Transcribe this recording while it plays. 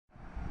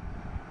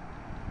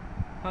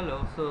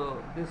Hello,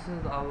 so this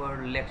is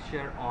our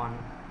lecture on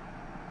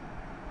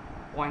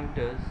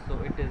pointers. So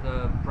it is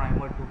a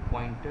primer to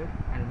pointer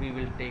and we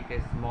will take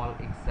a small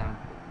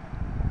example.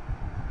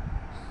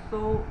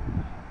 So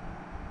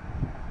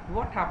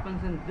what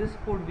happens in this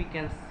code we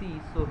can see.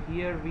 So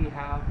here we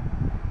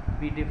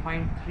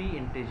define three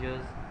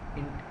integers.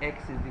 Int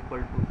x is equal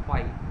to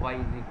 5, y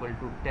is equal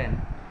to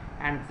 10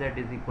 and z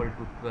is equal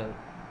to 12.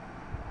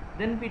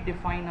 Then we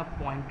define a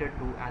pointer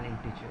to an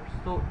integer.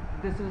 So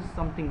this is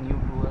something new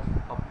to us,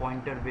 a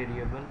pointer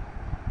variable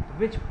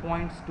which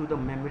points to the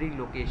memory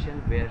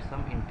location where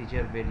some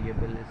integer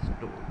variable is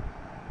stored.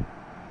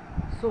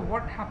 So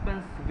what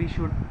happens, we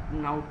should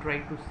now try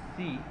to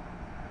see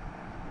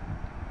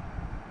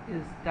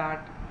is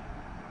that,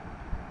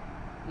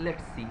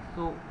 let's see.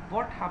 So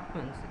what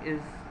happens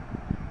is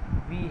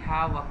we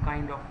have a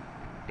kind of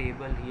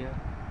table here,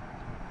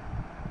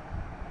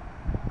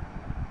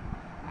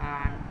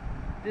 and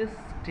this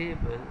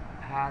table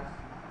has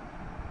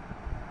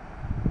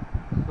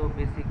so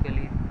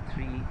basically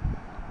three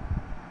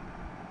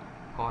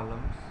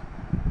columns,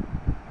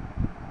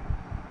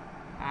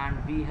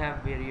 and we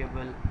have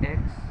variable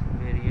x,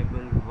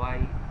 variable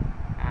y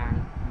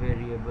and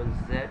variable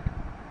z,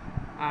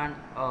 and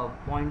a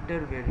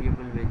pointer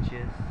variable which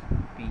is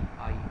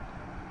pi.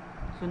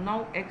 So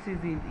now x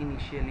is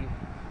initially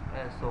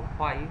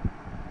 5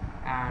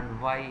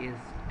 and y is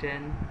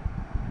 10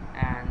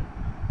 and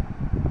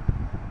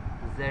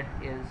z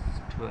is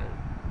 12.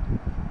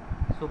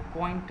 So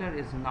pointer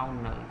is now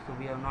null, so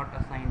we have not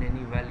assigned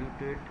any value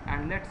to it.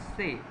 And let's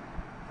say,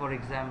 for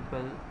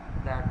example,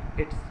 that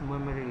its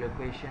memory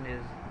location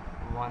is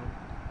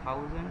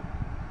 1000,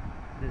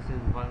 this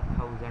is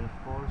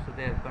 1004, so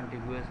they are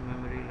contiguous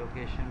memory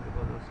location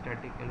because of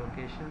static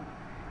allocation,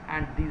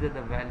 and these are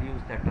the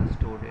values that are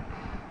stored in it.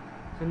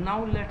 So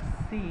now let's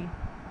see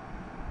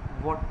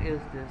what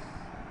is this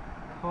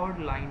third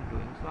line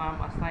doing. So I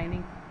am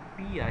assigning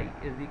pi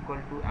is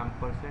equal to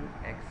ampersand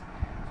x.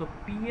 So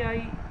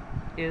pi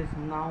is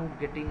now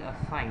getting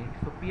assigned.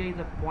 So pi is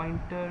a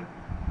pointer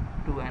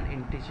to an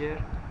integer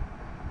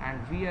and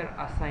we are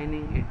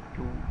assigning it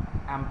to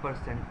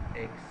ampersand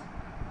x.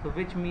 So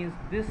which means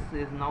this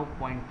is now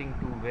pointing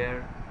to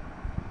where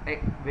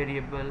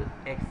variable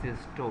x is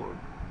stored.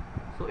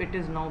 So it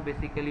is now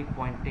basically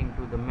pointing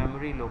to the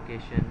memory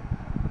location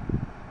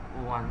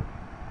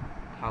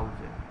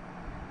 1000.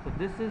 So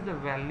this is the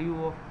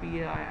value of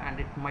pi and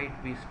it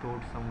might be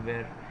stored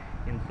somewhere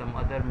in some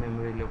other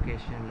memory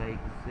location like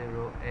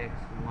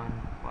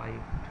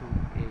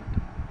 0x1528.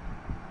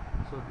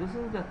 So this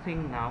is the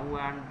thing now,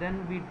 and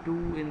then we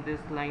do in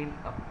this line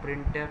a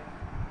printf,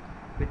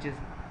 which is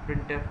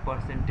printf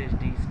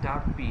 %d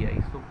star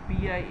pi. So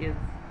pi is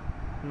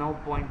now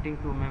pointing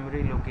to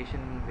memory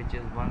location which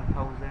is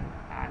 1000,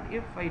 and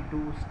if I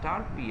do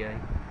star pi,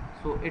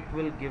 so it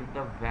will give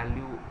the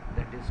value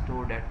that is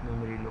stored at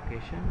memory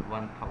location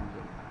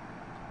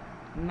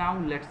 1000. Now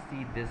let's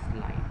see this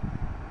line.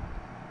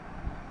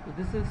 So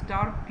this is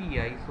star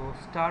pi, so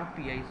star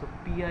pi, so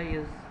pi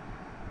is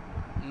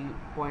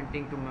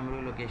pointing to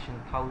memory location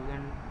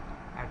 1000.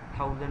 At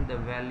 1000 the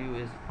value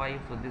is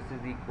 5, so this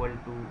is equal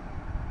to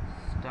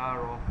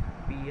star of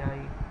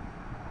pi,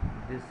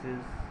 this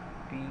is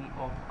p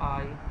of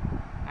I,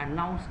 and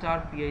now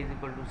star pi is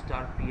equal to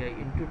star pi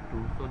into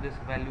 2, so this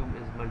value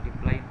is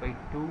multiplied by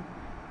 2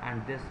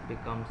 and this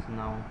becomes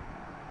now,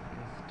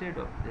 instead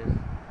of this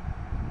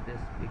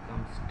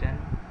becomes 10.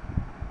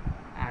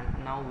 And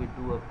now we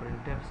do a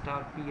printf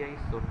star pi,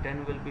 so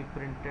 10 will be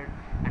printed,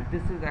 and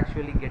this is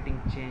actually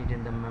getting changed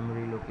in the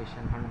memory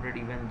location 100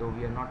 even though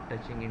we are not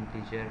touching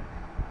integer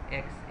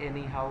x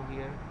anyhow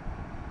here.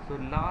 So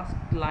last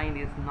line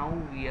is now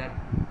we are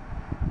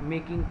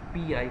making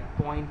pi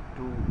point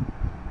to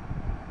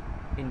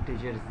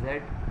integer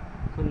z.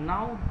 So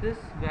now this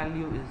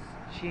value is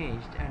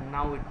changed and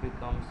now it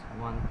becomes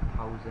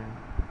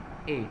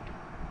 1008.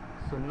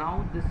 So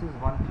now this is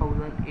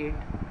 1008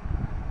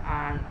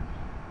 and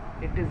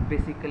it is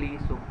basically,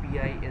 so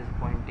pi is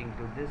pointing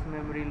to this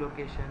memory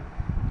location.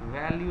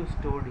 Value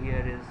stored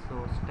here is,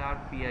 so star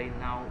pi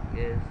now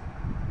is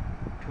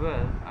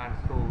 12, and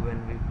so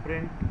when we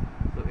print,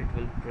 so it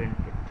will print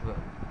 12.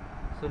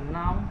 So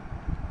now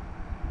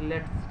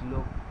let's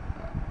look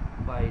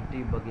by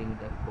debugging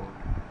the code.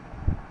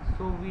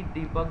 So we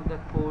debug the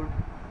code,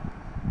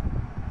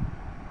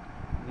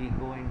 we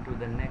go into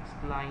the next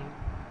line.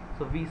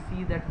 So we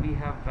see that we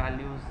have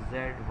values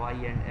z, y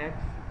and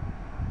x,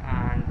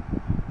 and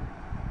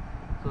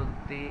so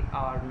they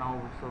are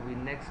now, so we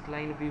next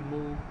line we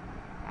move,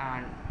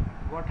 and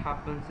what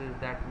happens is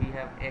that we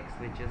have x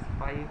which is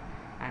 5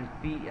 and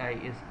pi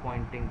is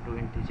pointing to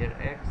integer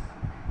x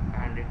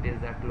and it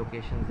is at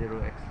location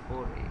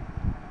 0x4a.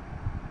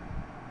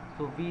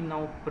 So we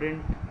now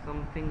print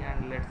something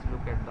and let's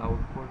look at the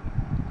output.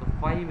 So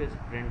 5 is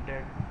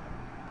printed,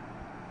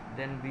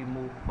 then we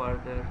move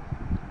further,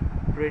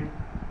 print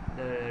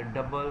the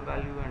double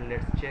value and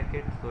let's check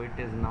it. So it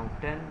is now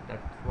 10,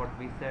 that's what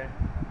we said,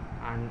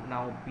 and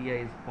now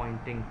pi is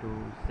pointing to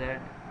z,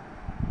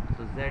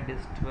 so z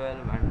is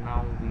 12, and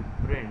now we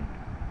print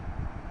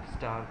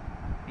star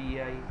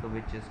pi, so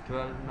which is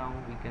 12 now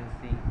we can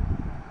see,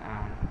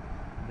 and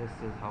this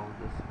is how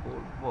this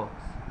code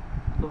works.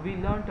 So we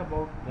learnt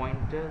about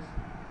pointers.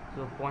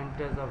 So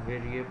pointers are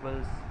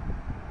variables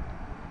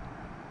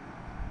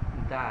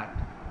that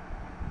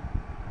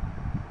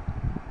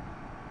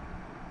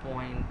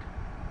point.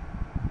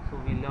 So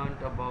we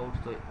learnt about,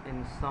 so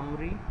in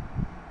summary,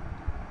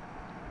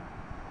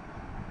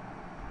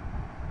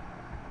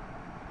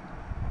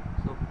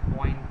 so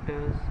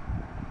pointers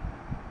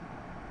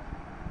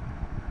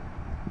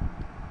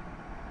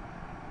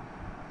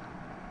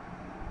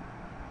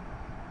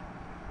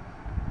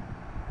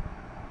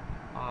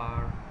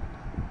are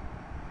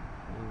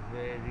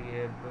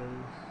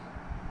variables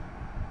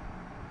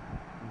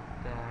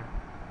that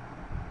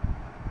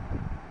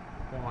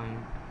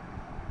point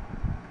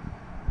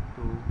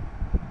to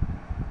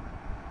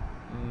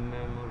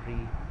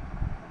memory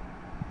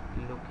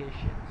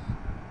locations.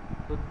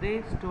 So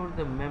they store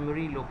the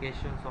memory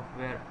locations of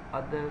where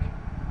other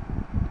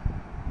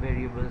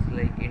variables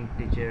like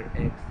integer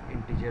x,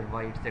 integer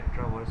y,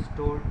 etc. were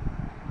stored,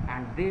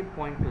 and they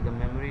point to the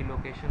memory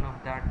location of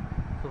that.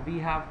 So we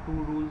have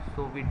two rules.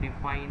 So we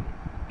define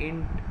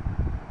int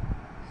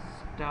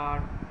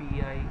star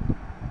pi.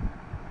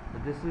 So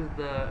this is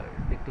the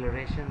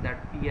declaration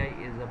that pi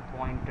is a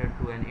pointer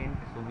to an int,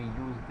 so we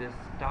use this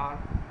star,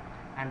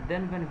 and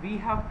then when we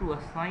have to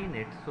assign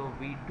it, so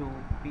we do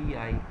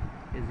pi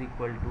is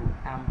equal to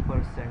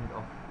ampersand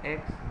of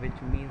x,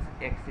 which means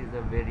x is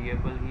a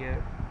variable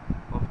here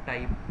of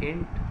type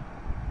int,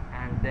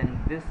 and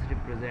then this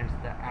represents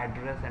the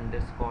address and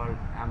is called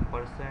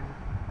ampersand,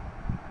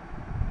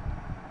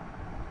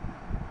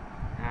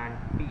 and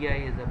pi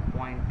is a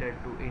pointer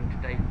to int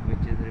type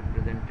which is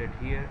represented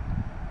here.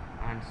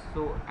 And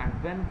so, and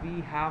when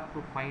we have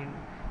to find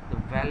the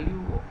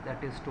value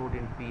that is stored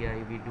in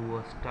pi, we do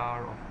a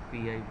star of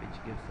pi which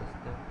gives us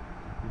the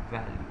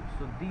value.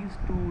 So these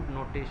two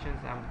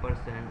notations,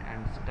 ampersand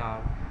and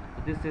star,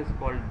 so this is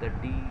called the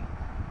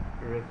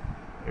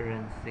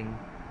dereferencing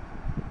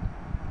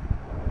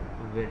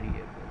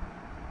variable.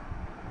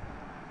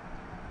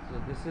 So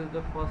this is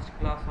the first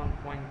class on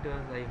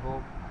pointers. I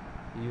hope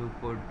you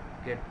could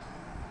get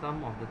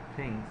some of the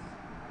things